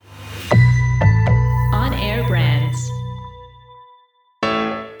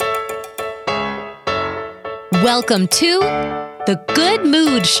Welcome to The Good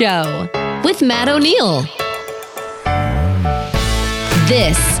Mood Show with Matt O'Neill.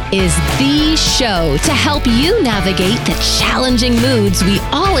 This is the show to help you navigate the challenging moods we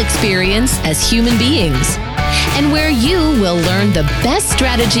all experience as human beings, and where you will learn the best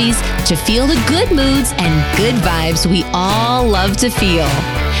strategies to feel the good moods and good vibes we all love to feel.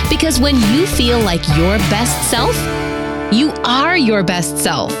 Because when you feel like your best self, you are your best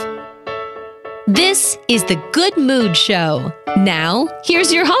self. This is The Good Mood Show. Now,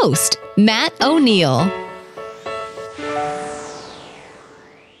 here's your host, Matt O'Neill.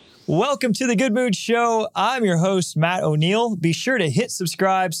 Welcome to The Good Mood Show. I'm your host, Matt O'Neill. Be sure to hit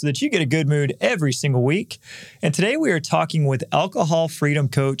subscribe so that you get a good mood every single week. And today we are talking with alcohol freedom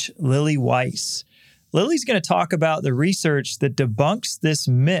coach, Lily Weis. Lily's going to talk about the research that debunks this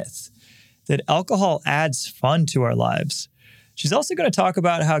myth that alcohol adds fun to our lives. She's also going to talk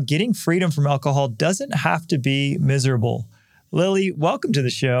about how getting freedom from alcohol doesn't have to be miserable. Lily, welcome to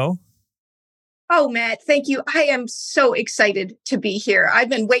the show. Oh, Matt, thank you. I am so excited to be here. I've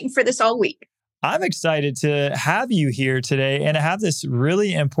been waiting for this all week. I'm excited to have you here today and have this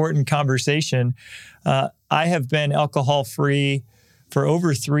really important conversation. I have been alcohol-free for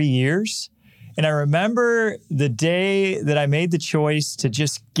over 3 years. And I remember the day that I made the choice to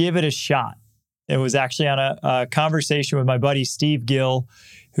just give it a shot. It was actually on a conversation with my buddy, Steve Gill,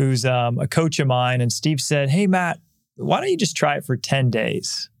 who's a coach of mine. And Steve said, "Hey, Matt, why don't you just try it for 10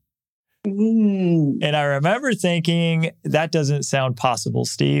 days? And I remember thinking, that doesn't sound possible,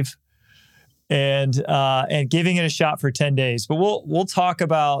 Steve. And giving it a shot for 10 days. But we'll talk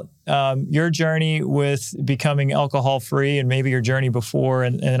about your journey with becoming alcohol free and maybe your journey before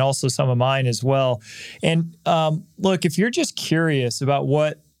and also some of mine as well. And look, if you're just curious about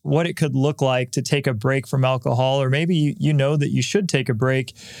what it could look like to take a break from alcohol, or maybe you know that you should take a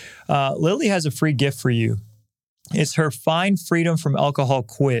break, Lily has a free gift for you. It's her Find Freedom from Alcohol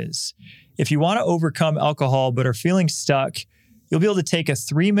quiz. If you want to overcome alcohol but are feeling stuck, you'll be able to take a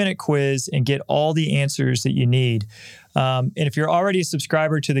 3-minute quiz and get all the answers that you need. And if you're already a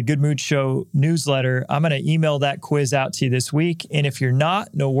subscriber to the Good Mood Show newsletter, I'm going to email that quiz out to you this week. And if you're not,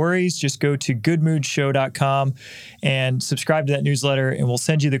 no worries. Just go to goodmoodshow.com and subscribe to that newsletter, and we'll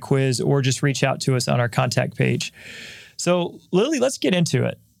send you the quiz, or just reach out to us on our contact page. So, Lily, let's get into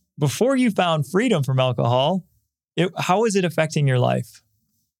it. Before you found freedom from alcohol, how is it affecting your life?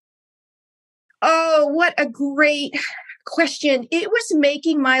 Oh, what a great question. It was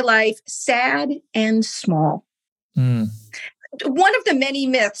making my life sad and small. One of the many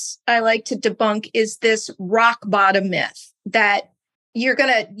myths I like to debunk is this rock bottom myth that you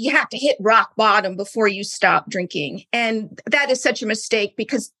have to hit rock bottom before you stop drinking. And that is such a mistake,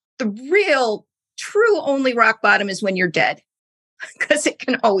 because the real, true only rock bottom is when you're dead, because it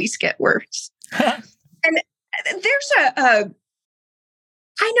can always get worse. And there's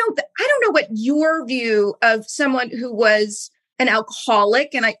I don't know what your view of someone who was an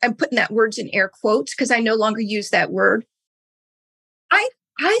alcoholic, and I'm putting that words in air quotes because I no longer use that word.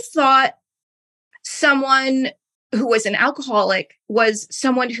 I thought someone who was an alcoholic was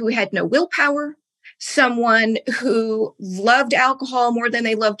someone who had no willpower, someone who loved alcohol more than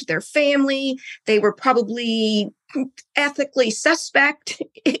they loved their family. They were probably ethically suspect,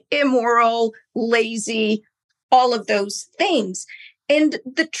 immoral, lazy, all of those things. And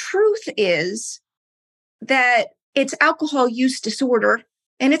the truth is that it's alcohol use disorder,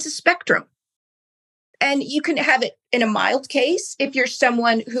 and it's a spectrum. And you can have it in a mild case. If you're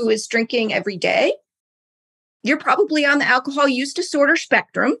someone who is drinking every day, you're probably on the alcohol use disorder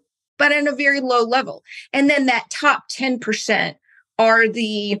spectrum, but at a very low level. And then that top 10% are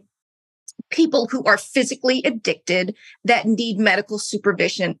the people who are physically addicted that need medical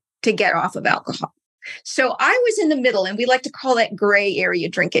supervision to get off of alcohol. So I was in the middle, and we like to call that gray area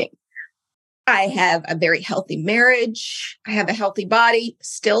drinking. I have a very healthy marriage. I have a healthy body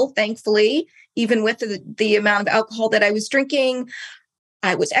still, thankfully, even with the amount of alcohol that I was drinking.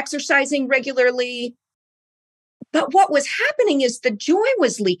 I was exercising regularly. But what was happening is the joy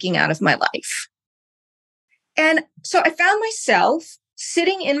was leaking out of my life. And so I found myself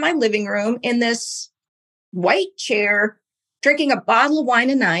sitting in my living room in this white chair, drinking a bottle of wine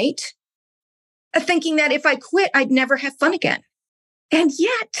a night, thinking that if I quit, I'd never have fun again. And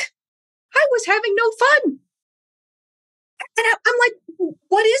yet I was having no fun. And I'm like,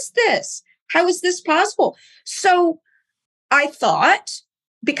 what is this? How is this possible? So I thought,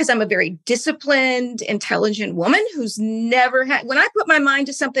 because I'm a very disciplined, intelligent woman who's never had, when I put my mind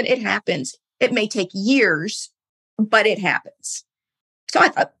to something, it happens. It may take years, but it happens. So I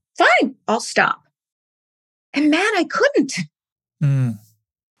thought, fine, I'll stop. And man, I couldn't.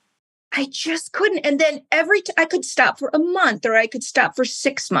 I just couldn't. And then I could stop for a month, or I could stop for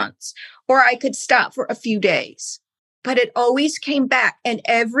 6 months, or I could stop for a few days, but it always came back. And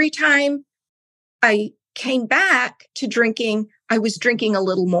every time I came back to drinking, I was drinking a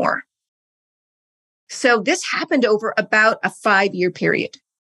little more. So this happened over about a 5-year period.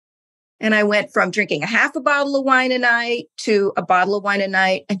 And I went from drinking a half a bottle of wine a night to a bottle of wine a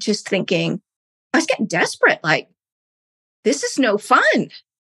night, and just thinking, I was getting desperate. Like, this is no fun. And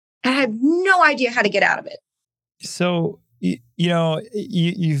I have no idea how to get out of it. So,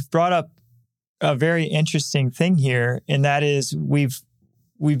 you've brought up a very interesting thing here, and that is we've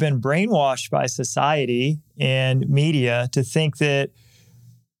been brainwashed by society and media to think that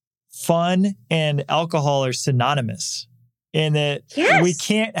fun and alcohol are synonymous, and that we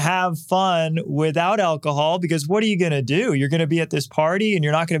can't have fun without alcohol, because what are you going to do? You're going to be at this party and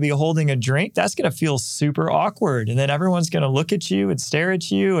you're not going to be holding a drink. That's going to feel super awkward. And then everyone's going to look at you and stare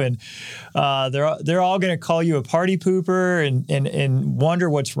at you, and they're all going to call you a party pooper and wonder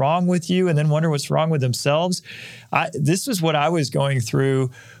what's wrong with you, and then wonder what's wrong with themselves. This is what I was going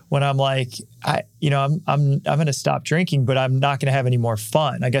through when I'm like, I'm going to stop drinking, but I'm not going to have any more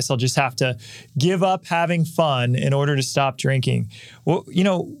fun. I guess I'll just have to give up having fun in order to stop drinking. Well,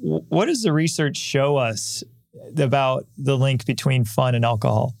 what does the research show us about the link between fun and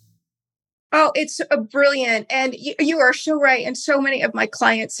alcohol? Oh, it's brilliant. And you are so right. And so many of my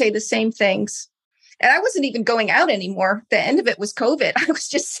clients say the same things. And I wasn't even going out anymore. The end of it was COVID. I was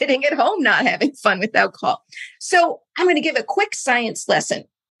just sitting at home, not having fun with alcohol. So I'm going to give a quick science lesson,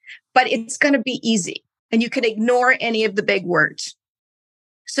 but it's going to be easy, and you can ignore any of the big words.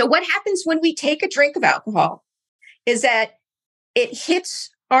 So what happens when we take a drink of alcohol is that it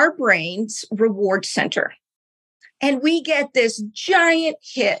hits our brain's reward center, and we get this giant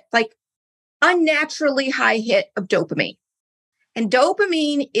hit, like unnaturally high hit of dopamine. And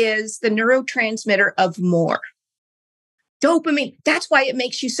dopamine is the neurotransmitter of more. Dopamine, that's why it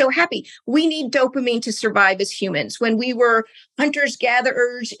makes you so happy. We need dopamine to survive as humans. When we were hunters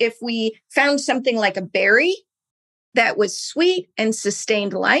gatherers, if we found something like a berry that was sweet and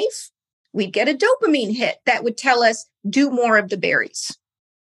sustained life, we'd get a dopamine hit that would tell us, do more of the berries.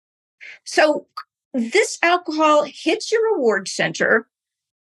 So this alcohol hits your reward center,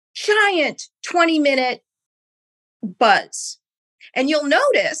 giant 20-minute buzz. And you'll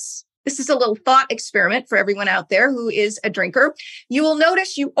notice, this is a little thought experiment for everyone out there who is a drinker. You will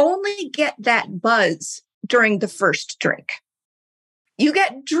notice you only get that buzz during the first drink. You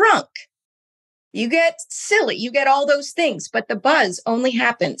get drunk, you get silly, you get all those things, but the buzz only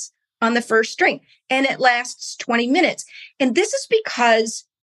happens on the first drink, and it lasts 20 minutes. And this is because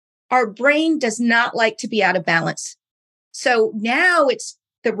our brain does not like to be out of balance. So now it's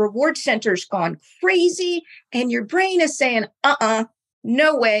the reward center's gone crazy, and your brain is saying,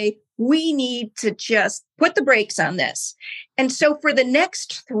 no way. We need to just put the brakes on this. And so for the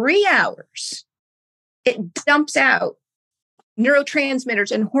next 3 hours, it dumps out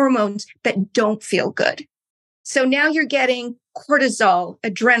neurotransmitters and hormones that don't feel good. So now you're getting cortisol,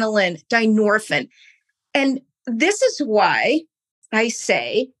 adrenaline, dynorphin. And this is why I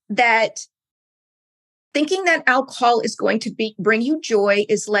say that thinking that alcohol is going to bring you joy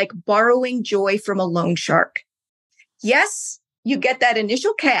is like borrowing joy from a loan shark. Yes, you get that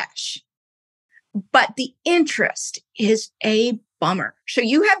initial cash, but the interest is a bummer. So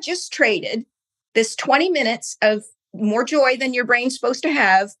you have just traded this 20 minutes of more joy than your brain's supposed to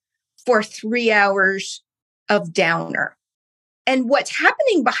have for 3 hours of downer. And what's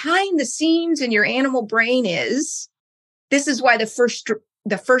happening behind the scenes in your animal brain is, this is why the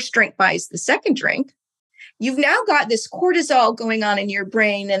first drink buys the second drink. You've now got this cortisol going on in your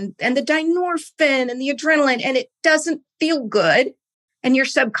brain and the dynorphin and the adrenaline, and it doesn't feel good. And your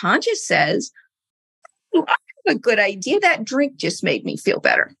subconscious says, oh, I have a good idea. That drink just made me feel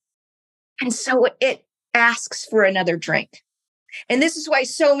better. And so it asks for another drink. And this is why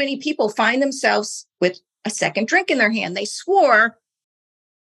so many people find themselves with a second drink in their hand. They swore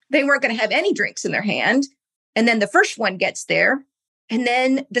they weren't going to have any drinks in their hand. And then the first one gets there. And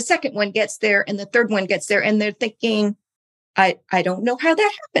then the second one gets there, and the third one gets there, and they're thinking, I don't know how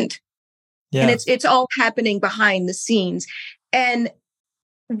that happened. Yeah. And it's all happening behind the scenes. And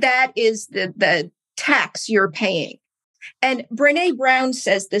that is the tax you're paying. And Brené Brown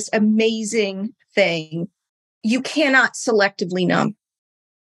says this amazing thing: you cannot selectively numb.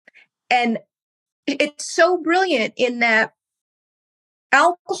 And it's so brilliant in that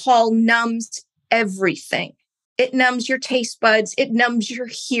alcohol numbs everything. It numbs your taste buds. It numbs your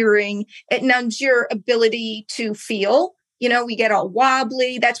hearing. It numbs your ability to feel. We get all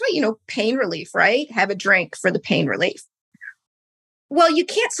wobbly. That's why, pain relief, right? Have a drink for the pain relief. Well, you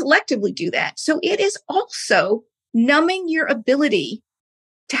can't selectively do that. So it is also numbing your ability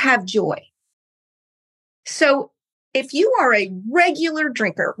to have joy. So if you are a regular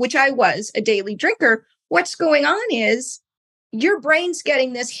drinker, which I was a daily drinker, what's going on is your brain's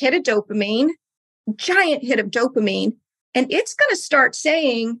getting this hit of dopamine, giant hit of dopamine, and it's going to start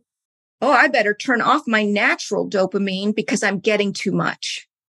saying, oh, I better turn off my natural dopamine because I'm getting too much.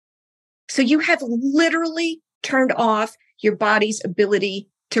 So you have literally turned off your body's ability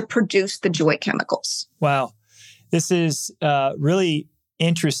to produce the joy chemicals. Wow. This is really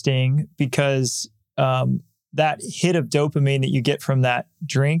interesting because that hit of dopamine that you get from that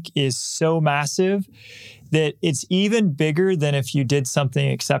drink is so massive that it's even bigger than if you did something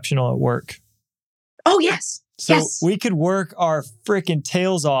exceptional at work. Oh, yes. So yes. we could work our freaking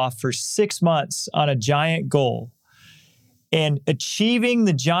tails off for 6 months on a giant goal. And achieving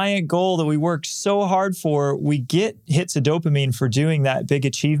the giant goal that we worked so hard for, we get hits of dopamine for doing that big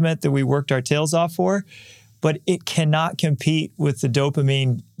achievement that we worked our tails off for. But it cannot compete with the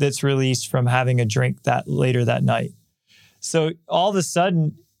dopamine that's released from having a drink that later that night. So all of a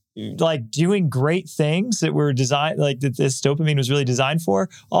sudden, like doing great things that were designed, like that this dopamine was really designed for,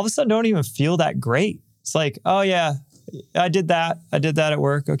 all of a sudden don't even feel that great. It's like, oh yeah, I did that at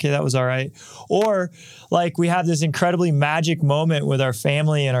work. Okay, that was all right. Or like we have this incredibly magic moment with our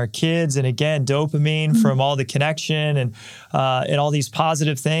family and our kids. And again, dopamine from all the connection and all these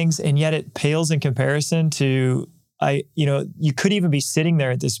positive things. And yet it pales in comparison to, you could even be sitting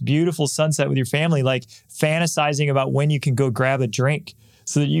there at this beautiful sunset with your family, like fantasizing about when you can go grab a drink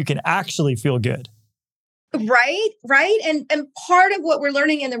so that you can actually feel good. Right. And part of what we're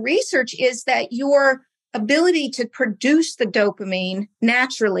learning in the research is that your ability to produce the dopamine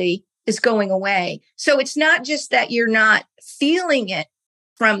naturally is going away. So it's not just that you're not feeling it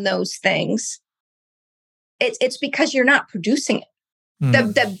from those things. It's because you're not producing it.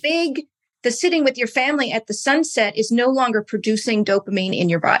 The sitting with your family at the sunset is no longer producing dopamine in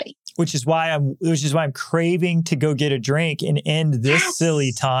your body. Which is why I'm craving to go get a drink and end this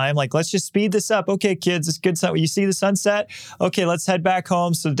silly time. Like, let's just speed this up. Okay, kids, it's good. You see the sunset? Okay, let's head back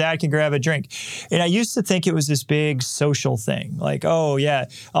home so dad can grab a drink. And I used to think it was this big social thing. Like, oh yeah,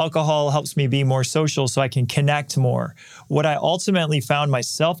 alcohol helps me be more social so I can connect more. What I ultimately found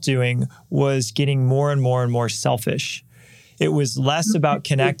myself doing was getting more and more and more selfish. It was less about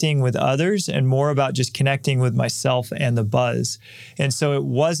connecting with others and more about just connecting with myself and the buzz. And so it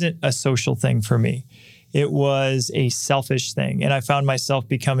wasn't a social thing for me. It was a selfish thing. And I found myself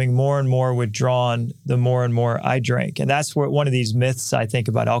becoming more and more withdrawn the more and more I drank. And that's where one of these myths I think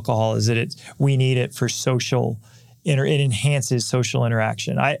about alcohol is that we need it for social, it enhances social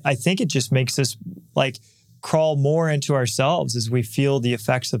interaction. I think it just makes us like crawl more into ourselves as we feel the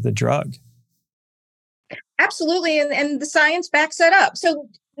effects of the drug. Absolutely. And the science backs that up. So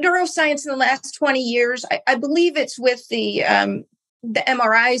neuroscience in the last 20 years, I believe it's with the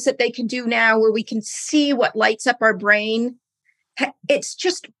MRIs that they can do now where we can see what lights up our brain. It's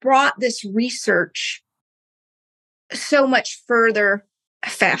just brought this research so much further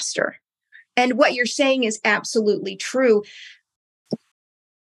faster. And what you're saying is absolutely true.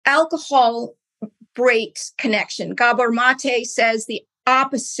 Alcohol breaks connection. Gabor Mate says the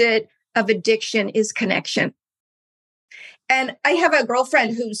opposite of addiction is connection. And I have a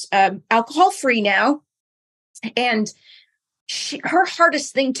girlfriend who's alcohol-free now. And her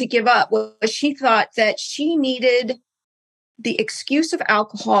hardest thing to give up was she thought that she needed the excuse of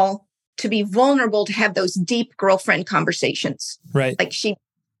alcohol to be vulnerable to have those deep girlfriend conversations. Right. Like she'd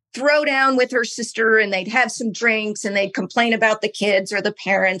throw down with her sister and they'd have some drinks and they'd complain about the kids or the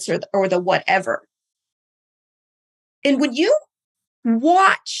parents or the whatever. And when you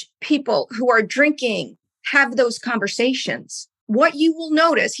watch people who are drinking have those conversations, what you will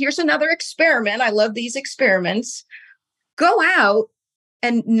notice, here's another experiment. I love these experiments. Go out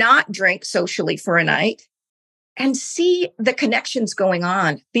and not drink socially for a night and see the connections going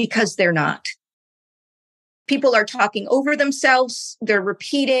on because they're not. People are talking over themselves. They're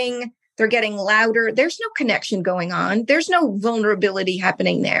repeating. They're getting louder. There's no connection going on. There's no vulnerability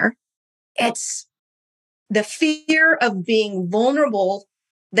happening there. It's the fear of being vulnerable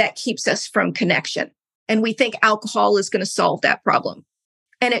that keeps us from connection. And we think alcohol is going to solve that problem.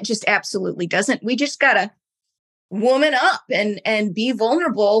 And it just absolutely doesn't. We just got to woman up and be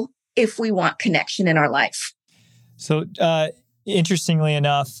vulnerable if we want connection in our life. So interestingly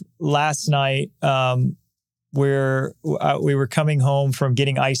enough, last night, where we were coming home from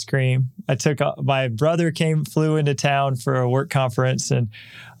getting ice cream, my brother flew into town for a work conference and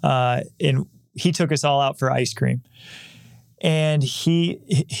he took us all out for ice cream. And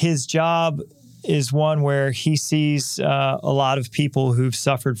his job is one where he sees a lot of people who've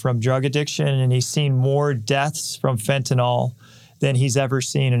suffered from drug addiction, and he's seen more deaths from fentanyl than he's ever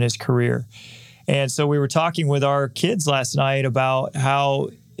seen in his career. And so we were talking with our kids last night about how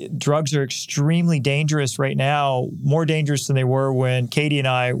drugs are extremely dangerous right now, more dangerous than they were when Katie and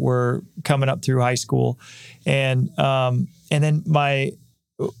I were coming up through high school. And then my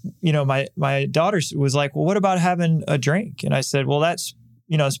daughter was like, well, what about having a drink? And I said, well, that's,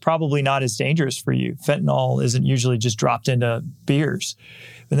 it's probably not as dangerous for you. Fentanyl isn't usually just dropped into beers.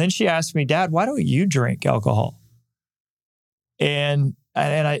 And then she asked me, Dad, why don't you drink alcohol? And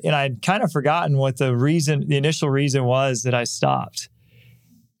I'd kind of forgotten what the initial reason was that I stopped.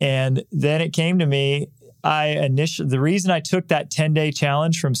 And then it came to me, the reason I took that 10-day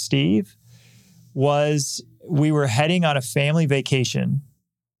challenge from Steve was we were heading on a family vacation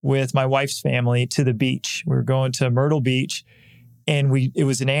with my wife's family to the beach. We were going to Myrtle Beach, and it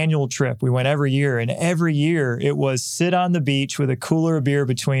was an annual trip. We went every year, and every year it was sit on the beach with a cooler of beer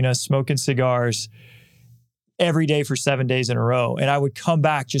between us, smoking cigars every day for 7 days in a row. And I would come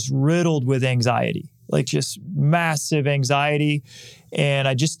back just riddled with anxiety, like just massive anxiety. And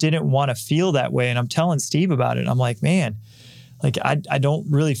I just didn't want to feel that way. And I'm telling Steve about it. I'm like, man, like I don't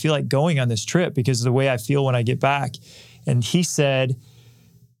really feel like going on this trip because of the way I feel when I get back. And he said,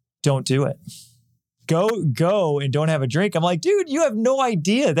 don't do it. Go and don't have a drink. I'm like, dude, you have no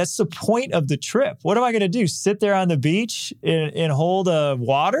idea. That's the point of the trip. What am I going to do? Sit there on the beach and hold a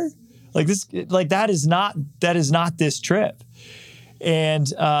water? Like this, like that is not this trip. And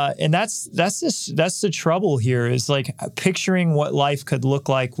that's the trouble here is like picturing what life could look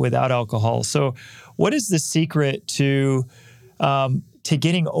like without alcohol. So what is the secret to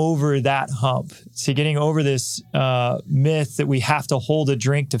getting over that hump, to getting over this myth that we have to hold a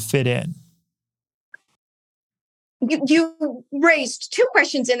drink to fit in? You raised two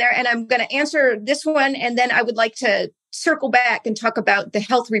questions in there, and I'm going to answer this one, and then I would like to circle back and talk about the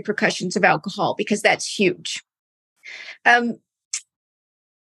health repercussions of alcohol, because that's huge.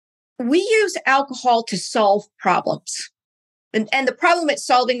 We use alcohol to solve problems. And the problem it's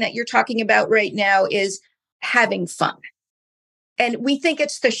solving that you're talking about right now is having fun. And we think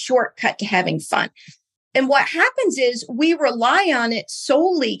it's the shortcut to having fun. And what happens is we rely on it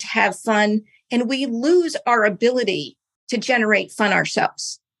solely to have fun, and we lose our ability to generate fun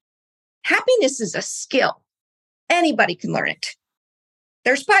ourselves. Happiness is a skill. Anybody can learn it.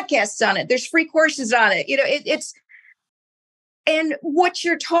 There's podcasts on it. There's free courses on it. And what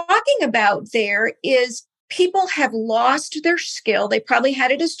you're talking about there is people have lost their skill. They probably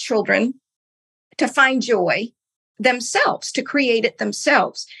had it as children to find joy themselves, to create it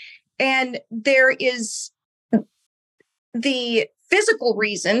themselves. And there is the physical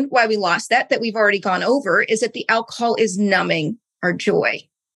reason why we lost that we've already gone over, is that the alcohol is numbing our joy.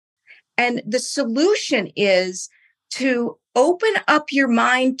 And the solution is to open up your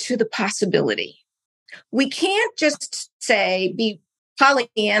mind to the possibility. We can't just be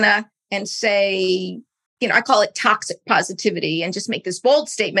Pollyanna and say, I call it toxic positivity, and just make this bold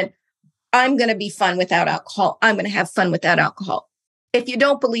statement, I'm going to be fun without alcohol. I'm going to have fun without alcohol. If you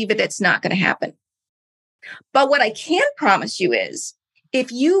don't believe it, it's not going to happen. But what I can promise you is,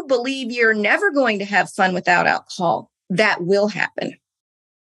 if you believe you're never going to have fun without alcohol, that will happen.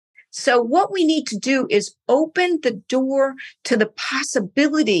 So what we need to do is open the door to the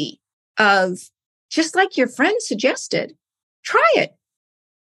possibility of, just like your friend suggested, try it.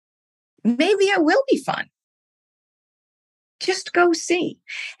 Maybe it will be fun. Just go see.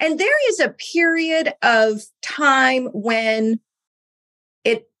 And there is a period of time when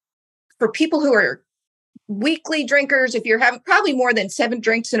for people who are weekly drinkers, if you're having probably more than 7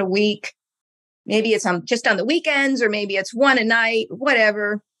 drinks in a week, maybe it's just on the weekends, or maybe it's one a night,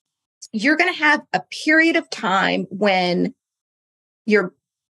 whatever, you're going to have a period of time when you're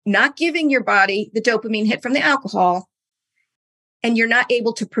not giving your body the dopamine hit from the alcohol, and you're not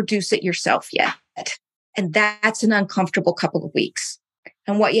able to produce it yourself yet. And that's an uncomfortable couple of weeks.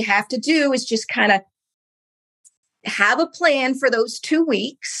 And what you have to do is just kind of have a plan for those 2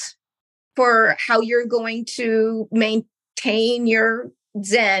 weeks for how you're going to maintain your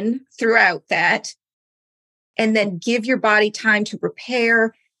zen throughout that. And then give your body time to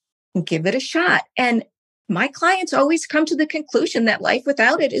repair and give it a shot. And my clients always come to the conclusion that life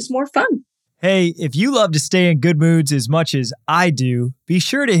without it is more fun. Hey, if you love to stay in good moods as much as I do, be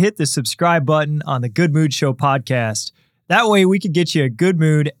sure to hit the subscribe button on the Good Mood Show podcast. That way we can get you a good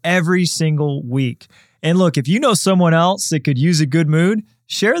mood every single week. And look, if you know someone else that could use a good mood,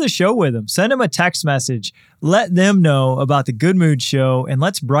 share the show with them. Send them a text message. Let them know about the Good Mood Show, and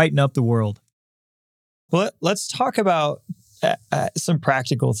let's brighten up the world. Well, let's talk about some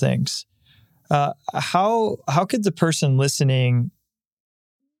practical things. how could the person listening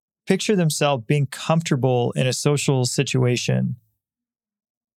picture themselves being comfortable in a social situation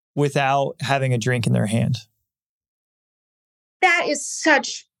without having a drink in their hand? That is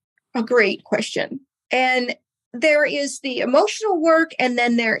such a great question. And there is the emotional work, and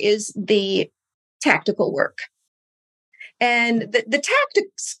then there is the tactical work. And the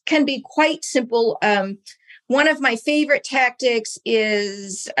tactics can be quite simple. One of my favorite tactics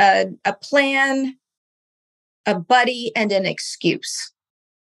is a plan, a buddy, and an excuse.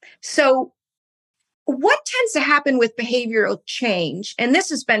 So what tends to happen with behavioral change, and this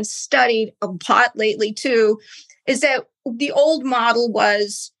has been studied a lot lately too, is that the old model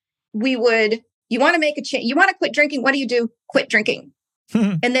was you want to make a change, you want to quit drinking, what do? Quit drinking.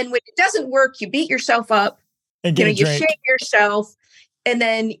 And then when it doesn't work, you beat yourself up, And you shame yourself, and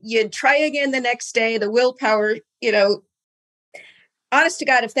then you try again the next day, the willpower, honest to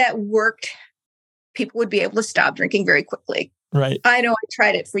God, if that worked, people would be able to stop drinking very quickly. Right. I know I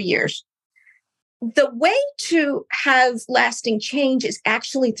tried it for years. The way to have lasting change is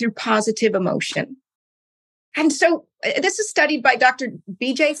actually through positive emotion. And so this is studied by Dr.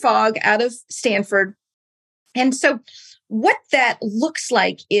 BJ Fogg out of Stanford. And so what that looks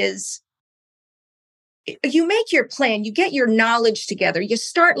like is you make your plan, you get your knowledge together, you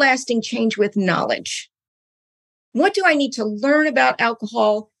start lasting change with knowledge. What do I need to learn about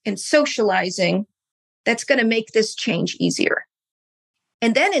alcohol and socializing that's going to make this change easier?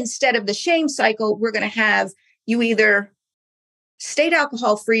 And then instead of the shame cycle, we're going to have you either stayed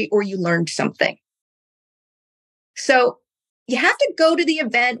alcohol free or you learned something. So you have to go to the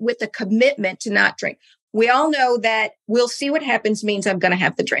event with a commitment to not drink. We all know that we'll see what happens means I'm going to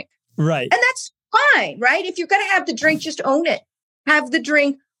have the drink. Right. And that's fine, right? If you're going to have the drink, just own it. Have the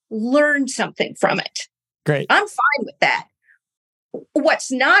drink, learn something from it. Great. I'm fine with that.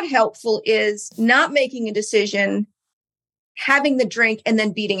 What's not helpful is not making a decision, having the drink, and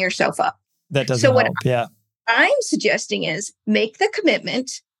then beating yourself up. That doesn't help. Yeah. I'm suggesting is make the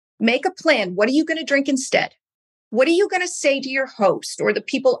commitment, make a plan. What are you going to drink instead? What are you going to say to your host or the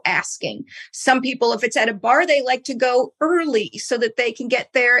people asking? Some people, if it's at a bar, they like to go early so that they can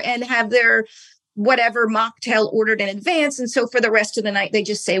get there and have their whatever mocktail ordered in advance. And so for the rest of the night, they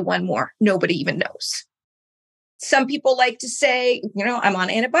just say one more. Nobody even knows. Some people like to say, I'm on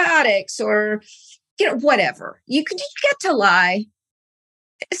antibiotics or, whatever. You get to lie.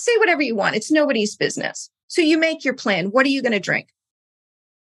 Say whatever you want. It's nobody's business. So you make your plan. What are you going to drink?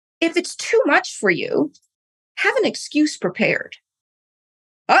 If it's too much for you, have an excuse prepared.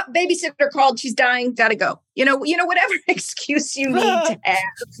 Oh, babysitter called. She's dying. Gotta go. Whatever excuse you need to have.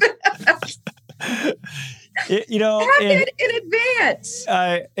 Have it in advance.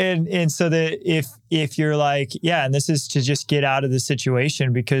 And so that if you're like, yeah, and this is to just get out of the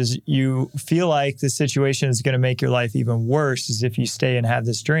situation because you feel like the situation is going to make your life even worse, is if you stay and have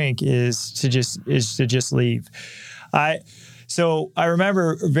this drink, is to just leave. So I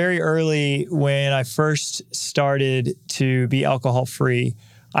remember very early when I first started to be alcohol free,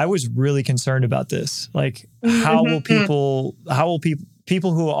 I was really concerned about this. Like, how will people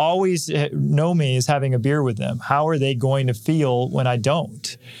who always know me as having a beer with them, how are they going to feel when I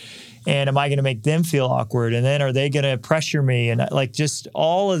don't? And am I going to make them feel awkward? And then are they going to pressure me? And like just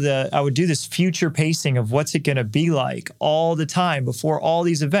I would do this future pacing of what's it going to be like all the time before all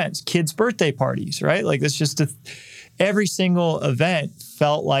these events, kids' birthday parties, right? Like that's just every single event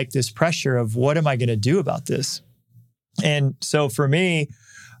felt like this pressure of what am I going to do about this? And so for me,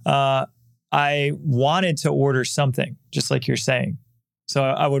 I wanted to order something, just like you're saying. So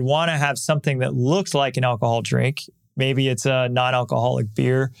I would want to have something that looked like an alcohol drink. Maybe it's a non-alcoholic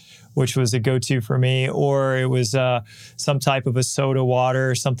beer, which was a go-to for me, or it was some type of a soda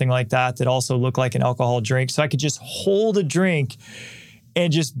water or something like that also looked like an alcohol drink. So I could just hold a drink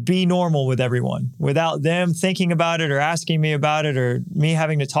and just be normal with everyone without them thinking about it or asking me about it or me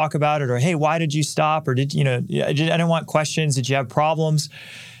having to talk about it or, hey, why did you stop? Or I didn't want questions. Did you have problems?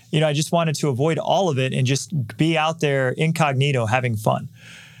 I just wanted to avoid all of it and just be out there incognito having fun.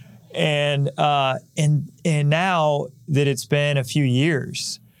 And now that it's been a few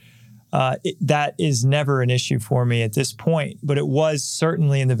years, that is never an issue for me at this point, but it was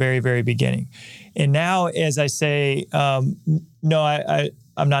certainly in the very, very beginning. And now, as I say, no,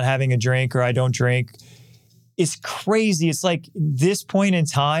 I'm not having a drink or I don't drink. It's crazy. It's like this point in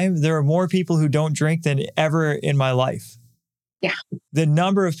time, there are more people who don't drink than ever in my life. Yeah. The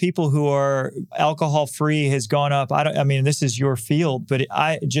number of people who are alcohol free has gone up. This is your field, but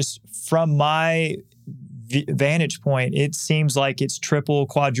from my vantage point, it seems like it's triple,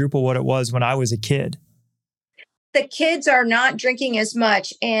 quadruple what it was when I was a kid. The kids are not drinking as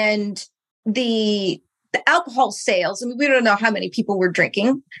much. And the alcohol sales, I mean, we don't know how many people were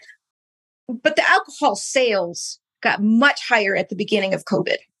drinking, but the alcohol sales got much higher at the beginning of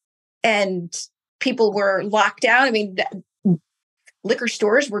COVID. And people were locked down. I mean, liquor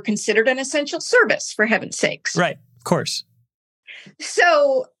stores were considered an essential service, for heaven's sakes. Right. Of course.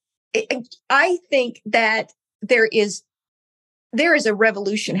 So I think that there is a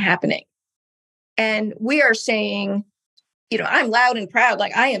revolution happening. And we are saying, I'm loud and proud,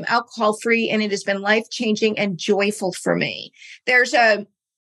 like I am alcohol free, and it has been life-changing and joyful for me. There's a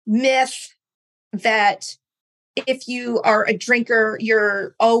myth that if you are a drinker,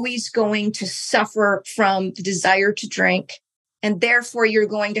 you're always going to suffer from the desire to drink. And therefore, you're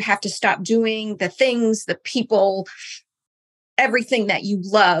going to have to stop doing the things, the people, everything that you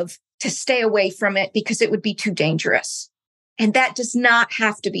love to stay away from it because it would be too dangerous. And that does not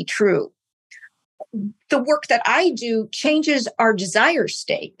have to be true. The work that I do changes our desire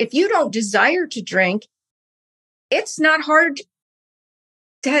state. If you don't desire to drink, it's not hard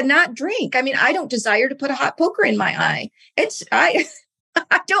to not drink. I mean, I don't desire to put a hot poker in my eye. I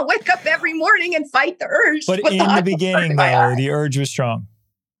don't wake up every morning and fight the urge. But in the beginning, though, the urge was strong.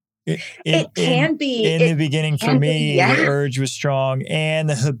 It can be. In the beginning, for me, the urge was strong, and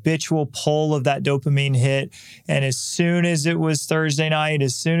the habitual pull of that dopamine hit. And as soon as it was Thursday night,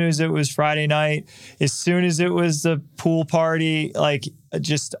 as soon as it was Friday night, as soon as it was the pool party, like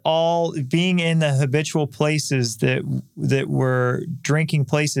just all being in the habitual places that were drinking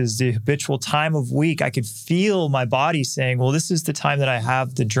places, the habitual time of week, I could feel my body saying, well, this is the time that I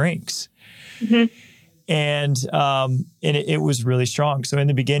have the drinks. Mm-hmm. And it was really strong. So in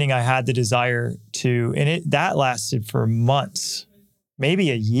the beginning, I had the desire to, and that lasted for months, maybe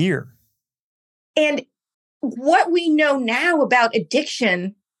a year. And what we know now about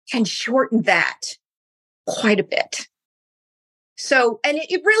addiction can shorten that quite a bit. So, and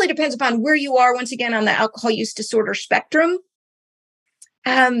it really depends upon where you are, once again, on the alcohol use disorder spectrum.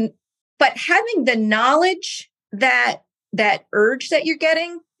 But having the knowledge that urge that you're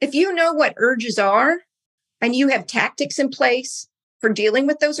getting, if you know what urges are, and you have tactics in place for dealing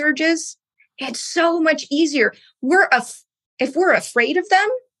with those urges, it's so much easier. If we're afraid of them,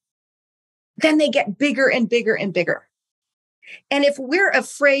 then they get bigger and bigger and bigger. And if we're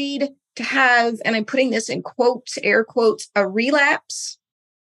afraid to have, and I'm putting this in quotes, air quotes, a relapse,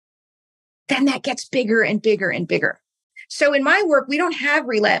 then that gets bigger and bigger and bigger. So in my work, we don't have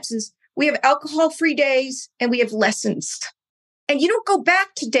relapses. We have alcohol-free days and we have lessons. And you don't go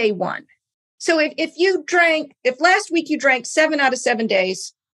back to day one. So if last week you drank 7 out of 7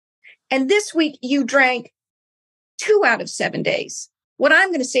 days, and this week you drank 2 out of 7 days, what I'm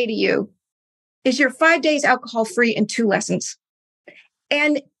going to say to you is you're 5 days alcohol-free and 2 lessons.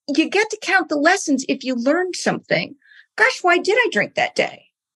 And you get to count the lessons if you learned something. Gosh, why did I drink that day?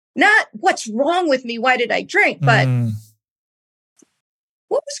 Not what's wrong with me, why did I drink, but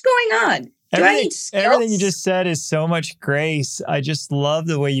what was going on? Everything you just said is so much grace. I just love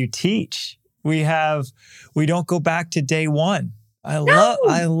the way you teach. We don't go back to day one. I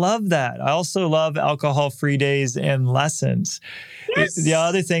love that. I also love alcohol-free days and lessons. Yes. The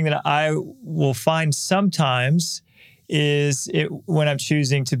other thing that I will find sometimes is when I'm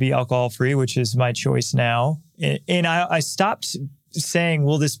choosing to be alcohol-free, which is my choice now. And I stopped saying,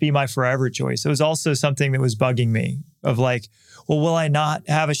 will this be my forever choice? It was also something that was bugging me of like, well, will I not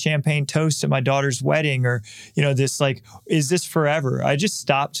have a champagne toast at my daughter's wedding? Or, this like, is this forever? I just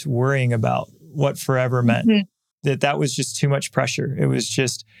stopped worrying about what forever meant. Mm-hmm. That was just too much pressure. It was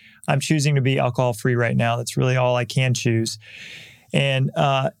just, I'm choosing to be alcohol-free right now. That's really all I can choose. And,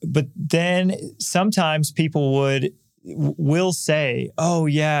 but then sometimes people will say, oh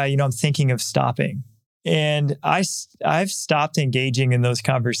yeah, I'm thinking of stopping. And I've stopped engaging in those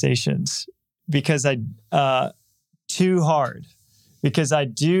conversations because too hard, because I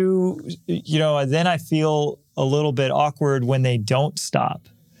do, then I feel a little bit awkward when they don't stop.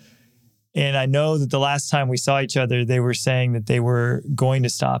 And I know that the last time we saw each other, they were saying that they were going to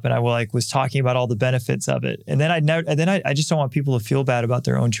stop, and I was talking about all the benefits of it. And then I just don't want people to feel bad about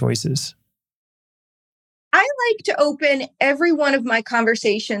their own choices. I like to open every one of my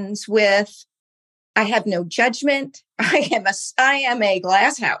conversations with, I have no judgment. I am a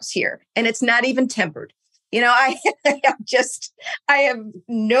glass house here, and it's not even tempered. I have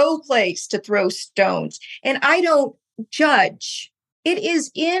no place to throw stones, and I don't judge. It is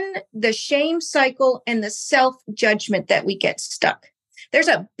in the shame cycle and the self-judgment that we get stuck. There's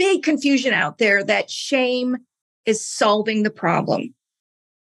a big confusion out there that shame is solving the problem.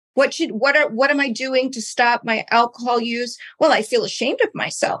 What am I doing to stop my alcohol use? Well, I feel ashamed of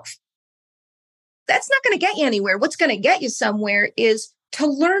myself. That's not going to get you anywhere. What's going to get you somewhere is to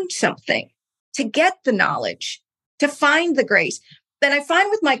learn something, to get the knowledge, to find the grace. Then I find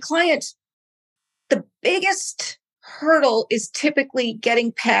with my clients, the biggest hurdle is typically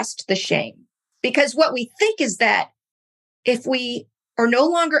getting past the shame. Because what we think is that if we are no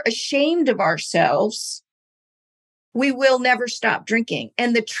longer ashamed of ourselves, we will never stop drinking.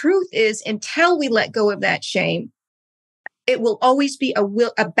 And the truth is, until we let go of that shame, it will always be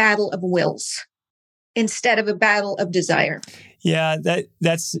a battle of wills instead of a battle of desire. Yeah,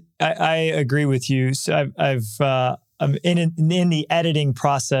 I agree with you. So I'm in the editing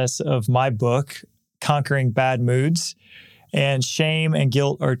process of my book, Conquering Bad Moods. And shame and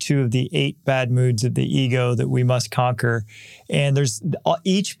guilt are two of the 8 bad moods of the ego that we must conquer. And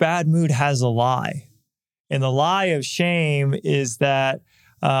each bad mood has a lie. And the lie of shame is that,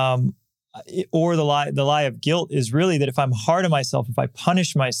 or the lie of guilt is really that if I'm hard on myself, if I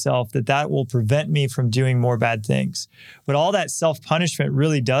punish myself, that will prevent me from doing more bad things. But all that self-punishment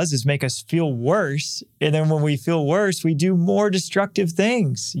really does is make us feel worse. And then when we feel worse, we do more destructive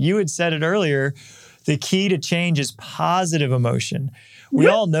things. You had said it earlier. The key to change is positive emotion. We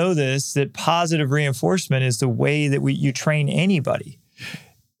all know this, that positive reinforcement is the way that you train anybody.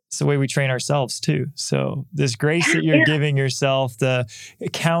 It's the way we train ourselves too. So this grace that you're giving yourself, the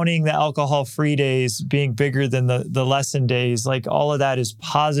counting the alcohol-free days being bigger than the lesson days, like all of that is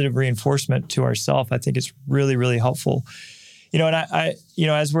positive reinforcement to ourselves. I think it's really, really helpful. And I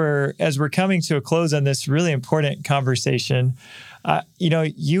as we're coming to a close on this really important conversation,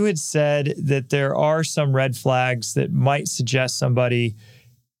 you had said that there are some red flags that might suggest somebody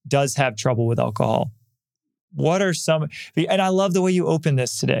does have trouble with alcohol. What are some? And I love the way you opened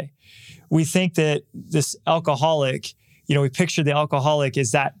this today. We think that this alcoholic, we picture the alcoholic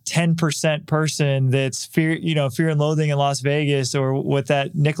as that 10% person that's Fear and Loathing in Las Vegas, or what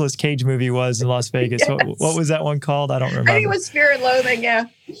that Nicolas Cage movie was in Las Vegas. Yes. What was that one called? I don't remember. I think it was Fear and Loathing, yeah.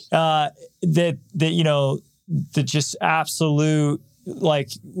 The just absolute like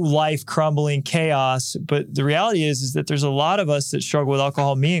life crumbling chaos. But the reality is that there's a lot of us that struggle with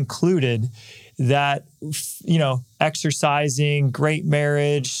alcohol, me included, that, exercising, great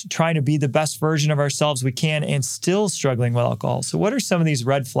marriage, trying to be the best version of ourselves we can, and still struggling with alcohol. So what are some of these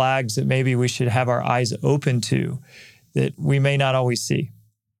red flags that maybe we should have our eyes open to that we may not always see?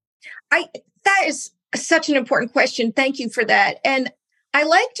 That is such an important question. Thank you for that. And I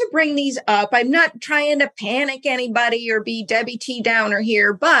like to bring these up. I'm not trying to panic anybody or be Debbie T. Downer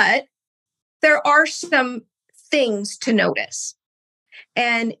here, but there are some things to notice.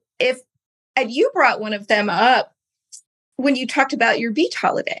 And you brought one of them up when you talked about your beach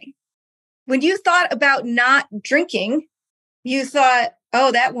holiday. When you thought about not drinking, you thought,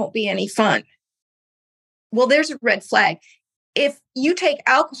 oh, that won't be any fun. Well, there's a red flag. If you take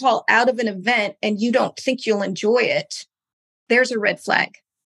alcohol out of an event and you don't think you'll enjoy it, there's a red flag.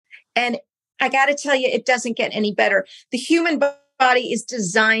 And I got to tell you, it doesn't get any better. The human body is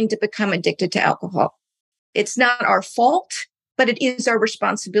designed to become addicted to alcohol. It's not our fault, but it is our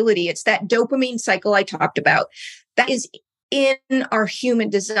responsibility. It's that dopamine cycle I talked about. That is in our human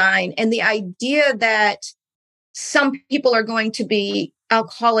design. And the idea that some people are going to be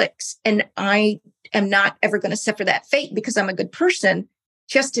alcoholics and I am not ever going to suffer that fate because I'm a good person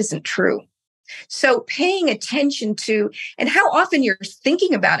just isn't true. So paying attention to, and how often you're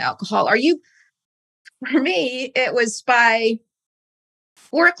thinking about alcohol. For me, it was by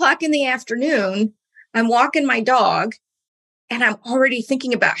 4:00 in the afternoon, I'm walking my dog and I'm already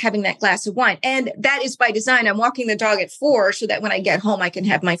thinking about having that glass of wine. And that is by design. I'm walking the dog at 4 so that when I get home, I can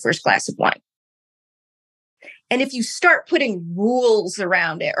have my first glass of wine. And if you start putting rules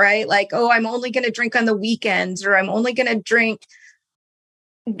around it, right? Like, oh, I'm only going to drink on the weekends, or I'm only going to drink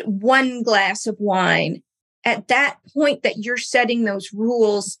 1 glass of wine. At that point that you're setting those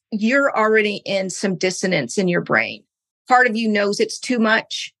rules, you're already in some dissonance in your brain. Part of you knows it's too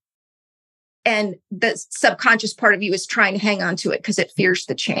much. And the subconscious part of you is trying to hang on to it because it fears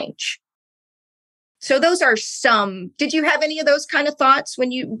the change. So those are some. Did you have any of those kind of thoughts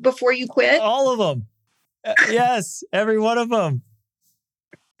before you quit? All of them. Yes, every one of them.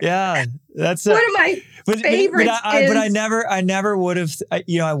 Yeah, that's one of my favorites. But I never would have.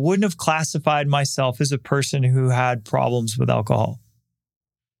 I wouldn't have classified myself as a person who had problems with alcohol,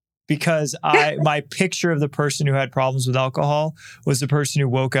 because my picture of the person who had problems with alcohol was the person who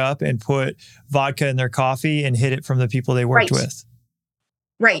woke up and put vodka in their coffee and hid it from the people they worked with.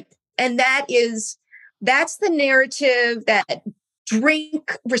 Right, and that's the narrative, that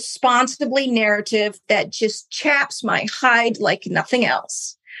drink responsibly narrative that just chaps my hide like nothing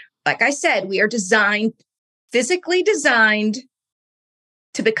else. Like I said, we are physically designed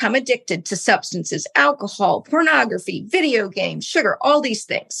to become addicted to substances, alcohol, pornography, video games, sugar, all these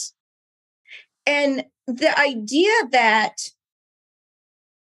things. And the idea that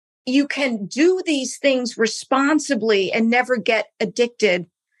you can do these things responsibly and never get addicted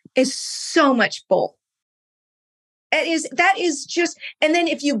is so much bull. That is just, and then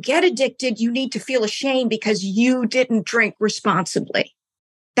if you get addicted, you need to feel ashamed because you didn't drink responsibly.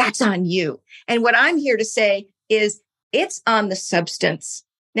 That's on you. And what I'm here to say is it's on the substance.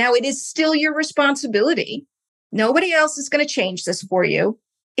 Now, it is still your responsibility. Nobody else is going to change this for you.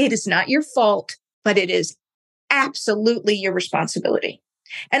 It is not your fault, but it is absolutely your responsibility.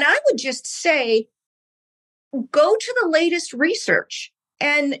 And I would just say, go to the latest research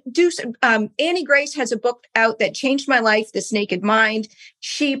and do some. Annie Grace has a book out that changed my life, This Naked Mind.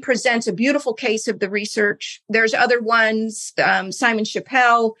 She presents a beautiful case of the research. There's other ones, Simon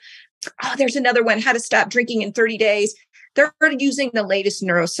Chappell. Oh, there's another one, How to Stop Drinking in 30 Days. They're using the latest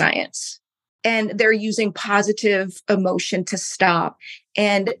neuroscience, and they're using positive emotion to stop.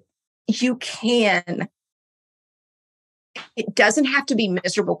 And you can. It doesn't have to be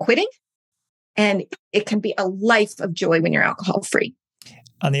miserable quitting, and it can be a life of joy when you're alcohol free.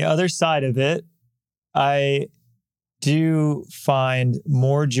 On the other side of it, I do find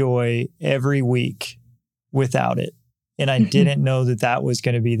more joy every week without it. And I didn't know that was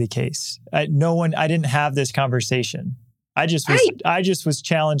going to be the case. I didn't have this conversation. I just was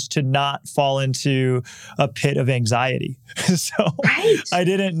challenged to not fall into a pit of anxiety. So I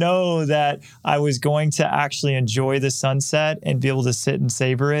didn't know that I was going to actually enjoy the sunset and be able to sit and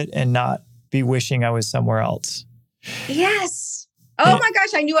savor it and not be wishing I was somewhere else. Yes. Oh my gosh,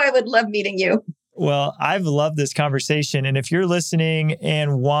 I knew I would love meeting you. Well, I've loved this conversation. And if you're listening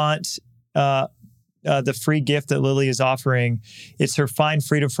and want the free gift that Lily is offering, it's her Find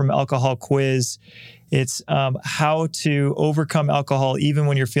Freedom from Alcohol quiz. It's how to overcome alcohol even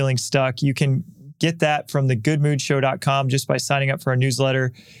when you're feeling stuck. You can get that from thegoodmoodshow.com just by signing up for our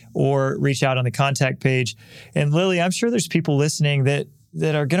newsletter or reach out on the contact page. And Lily, I'm sure there's people listening that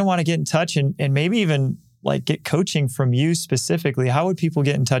are going to want to get in touch and maybe even like get coaching from you specifically. How would people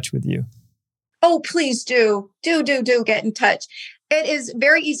get in touch with you? Oh, please do. Do get in touch. It is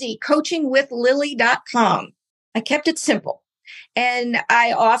very easy. Coachingwithlily.com. I kept it simple. And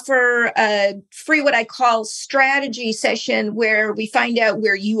I offer a free, what I call strategy session, where we find out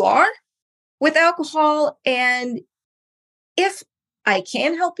where you are with alcohol. And if I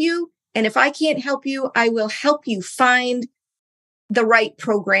can help you, and if I can't help you, I will help you find the right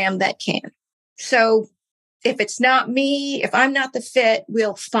program that can. So if it's not me, if I'm not the fit,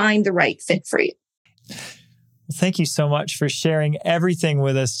 we'll find the right fit for you. Well, thank you so much for sharing everything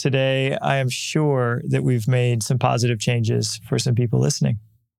with us today. I am sure that we've made some positive changes for some people listening.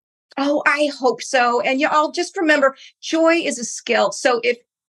 Oh, I hope so. And y'all just remember, joy is a skill. So if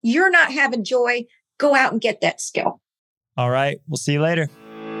you're not having joy, go out and get that skill. All right. We'll see you later.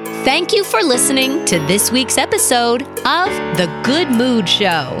 Thank you for listening to this week's episode of The Good Mood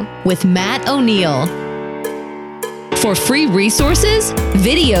Show with Matt O'Neill. For free resources,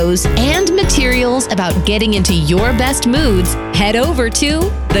 videos, and materials about getting into your best moods, head over to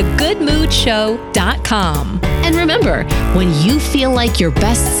thegoodmoodshow.com. And remember, when you feel like your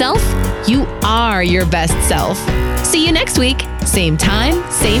best self, you are your best self. See you next week, same time,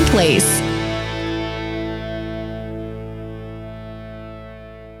 same place.